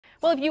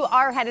Well, if you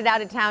are headed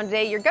out of town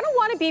today, you're going to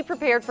want to be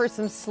prepared for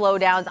some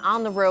slowdowns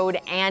on the road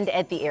and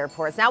at the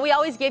airports. Now, we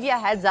always give you a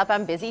heads up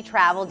on busy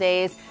travel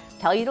days,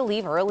 tell you to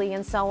leave early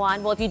and so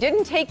on. Well, if you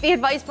didn't take the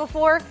advice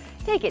before,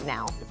 take it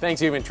now.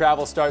 Thanksgiving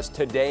travel starts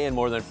today, and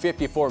more than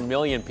 54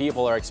 million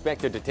people are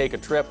expected to take a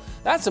trip.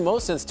 That's the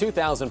most since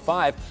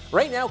 2005.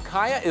 Right now,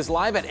 KARE is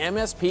live at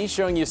MSP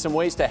showing you some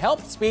ways to help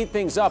speed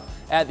things up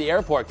at the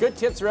airport. Good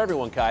tips for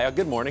everyone, KARE.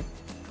 Good morning.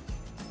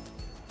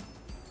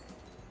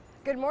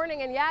 Good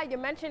morning, and yeah, you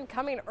mentioned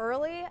coming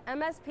early.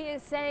 MSP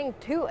is saying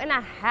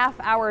 2.5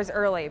 hours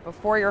early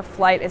before your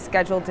flight is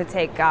scheduled to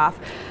take off.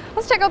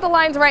 Let's check out the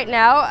lines right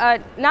now.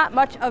 Not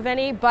much of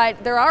any,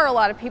 but there are a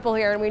lot of people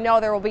here, and we know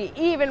there will be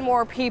even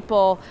more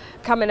people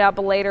coming up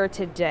later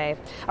today.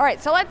 All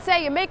right, so let's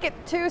say you make it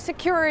to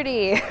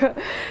security.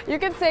 You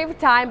can save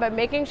time by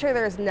making sure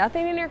there's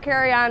nothing in your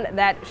carry-on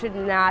that should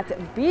not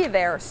be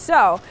there.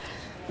 So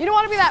you don't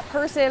want to be that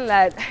person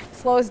that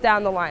slows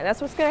down the line.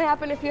 That's what's going to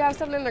happen if you have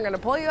something. They're going to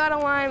pull you out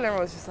of line. And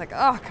everyone's just like,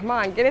 oh, come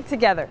on, get it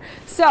together.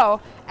 So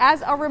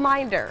as a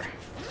reminder,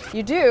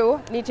 you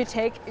do need to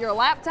take your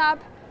laptop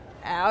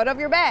out of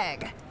your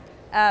bag.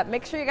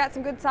 Make sure you got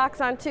some good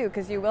socks on too,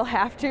 because you will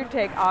have to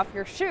take off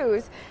your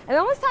shoes. And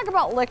then let's talk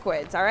about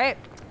liquids, all right?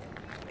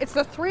 It's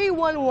the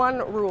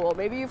 3-1-1 rule.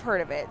 Maybe you've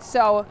heard of it.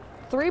 So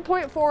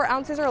 3.4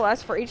 ounces or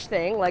less for each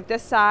thing, like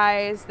this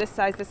size, this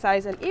size, this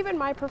size, and even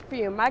my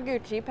perfume, my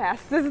Gucci,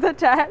 passes the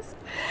test.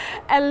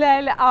 And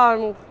then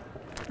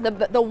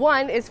the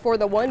one is for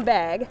the one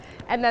bag,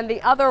 and then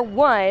the other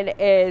one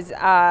is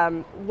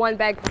one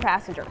bag per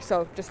passenger,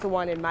 so just the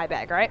one in my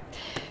bag, right?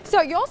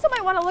 So you also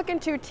might want to look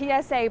into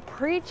TSA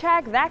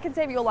pre-check. That can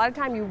save you a lot of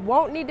time. You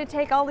won't need to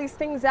take all these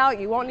things out.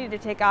 You won't need to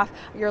take off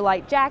your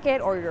light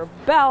jacket or your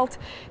belt.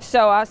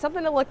 So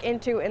something to look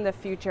into in the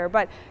future.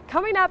 But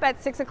coming up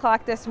at 6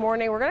 o'clock this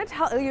morning, we're going to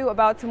tell you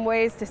about some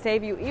ways to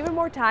save you even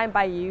more time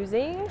by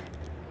using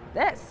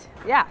this.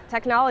 Yeah,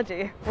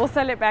 technology. We'll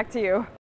send it back to you.